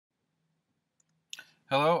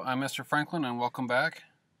Hello, I'm Mr. Franklin and welcome back.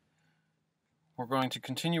 We're going to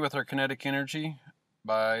continue with our kinetic energy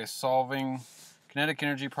by solving kinetic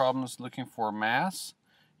energy problems looking for mass.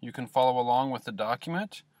 You can follow along with the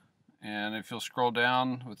document, and if you'll scroll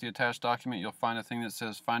down with the attached document you'll find a thing that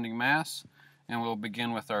says finding mass, and we'll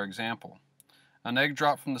begin with our example. An egg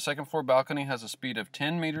dropped from the second floor balcony has a speed of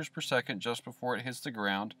 10 meters per second just before it hits the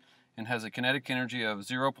ground and has a kinetic energy of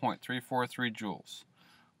 0.343 joules.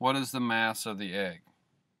 What is the mass of the egg?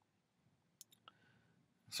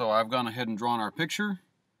 So I've gone ahead and drawn our picture.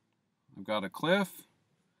 I've got a cliff.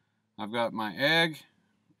 I've got my egg.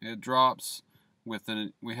 It drops with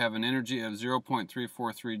we have an energy of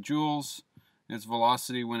 0.343 joules. Its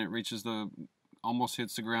velocity when it reaches almost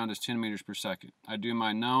hits the ground is 10 meters per second. I do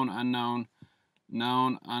my known, unknown,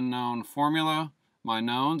 known, unknown formula. My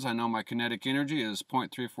knowns, I know my kinetic energy is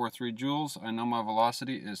 0.343 joules. I know my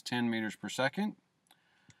velocity is 10 meters per second.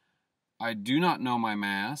 I do not know my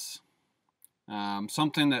mass.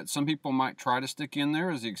 Something that some people might try to stick in there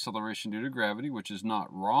is the acceleration due to gravity, which is not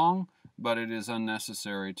wrong, but it is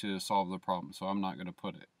unnecessary to solve the problem, so I'm not going to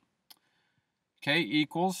put it. K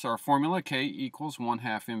equals, our formula, K equals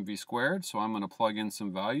 1/2 mv squared, so I'm going to plug in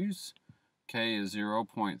some values. K is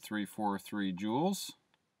 0.343 joules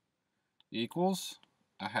equals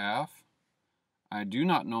 1/2. I do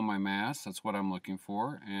not know my mass, that's what I'm looking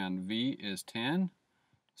for, and V is 10,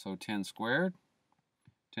 so 10 squared.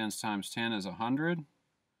 10 times 10 is 100,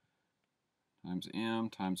 times m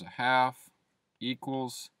times 1/2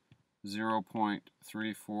 equals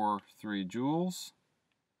 0.343 joules.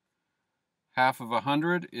 Half of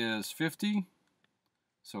 100 is 50,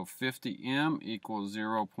 so 50m equals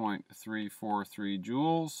 0.343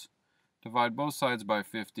 joules. Divide both sides by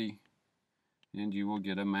 50, and you will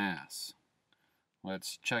get a mass.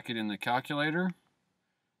 Let's check it in the calculator.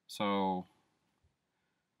 So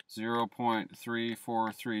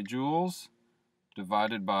 0.343 joules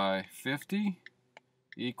divided by 50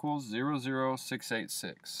 equals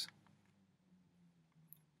 0.0686.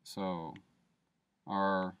 So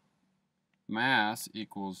our mass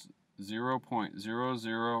equals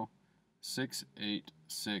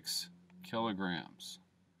 0.00686 kilograms,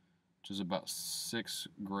 which is about 6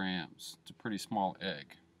 grams. It's a pretty small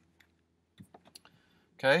egg.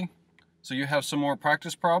 Okay. So you have some more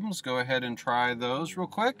practice problems. Go ahead and try those real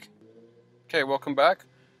quick. Okay, welcome back.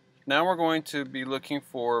 Now we're going to be looking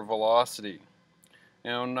for velocity.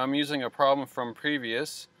 And I'm using a problem from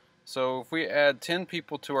previous. So if we add 10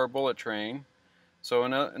 people to our bullet train, so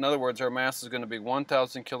in other words, our mass is going to be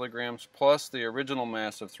 1,000 kilograms plus the original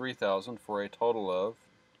mass of 3,000 for a total of,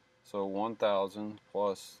 so 1,000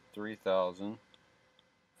 plus 3,000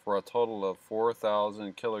 for a total of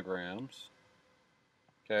 4,000 kilograms.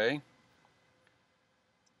 Okay.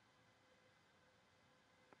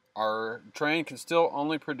 Our train can still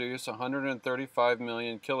only produce 135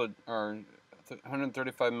 million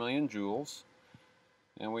joules,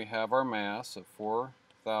 and we have our mass of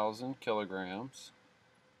 4,000 kilograms.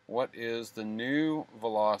 What is the new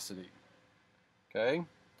velocity? Okay,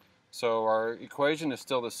 so our equation is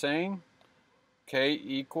still the same. K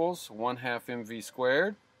equals 1/2 mv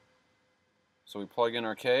squared. So we plug in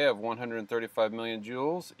our K of 135 million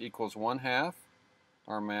joules equals 1/2.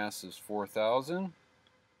 Our mass is 4,000.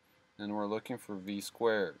 And we're looking for V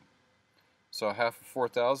squared. So 1/2 of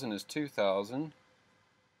 4,000 is 2,000,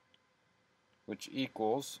 which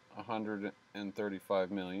equals 135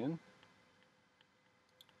 million.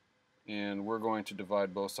 And we're going to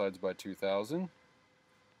divide both sides by 2,000,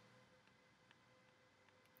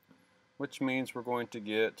 which means we're going to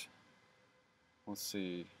get, let's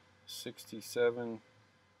see,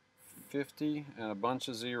 6750 and a bunch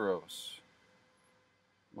of zeros.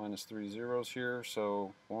 Minus 3 zeros here,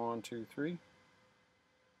 so 1, 2, 3,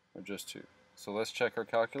 or just 2. So let's check our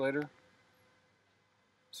calculator.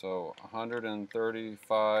 So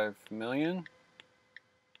 135 million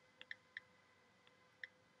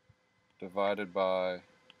divided by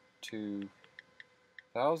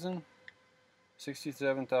 2,000,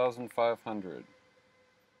 67,500.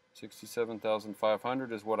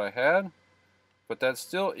 67,500 is what I had, but that's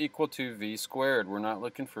still equal to V squared. We're not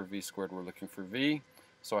looking for V squared, we're looking for V.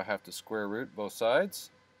 So I have to square root both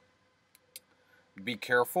sides. Be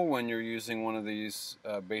careful when you're using one of these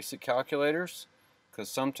basic calculators, because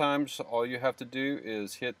sometimes all you have to do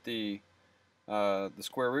is hit the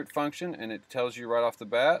square root function and it tells you right off the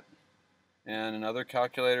bat, and in other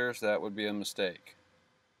calculators that would be a mistake.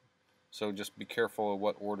 So just be careful of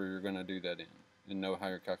what order you're going to do that in and know how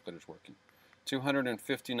your calculator's working.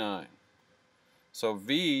 259. So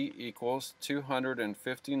V equals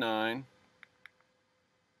 259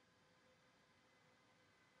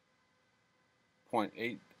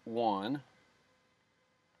 0.81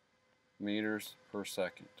 meters per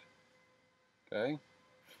second. Okay?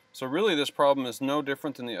 So really this problem is no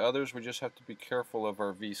different than the others. We just have to be careful of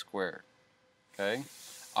our v squared. Okay?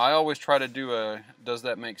 I always try to do a does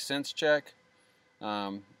that make sense check.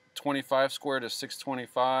 25 squared is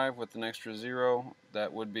 625 with an extra 0.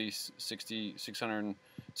 That would be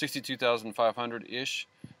 62,500-ish.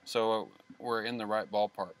 So we're in the right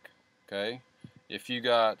ballpark. Okay? If you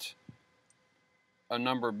got a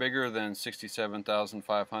number bigger than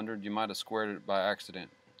 67,500, you might have squared it by accident.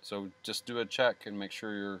 So just do a check and make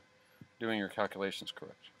sure you're doing your calculations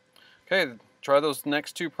correct. Okay, try those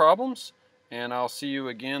next two problems, and I'll see you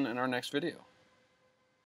again in our next video.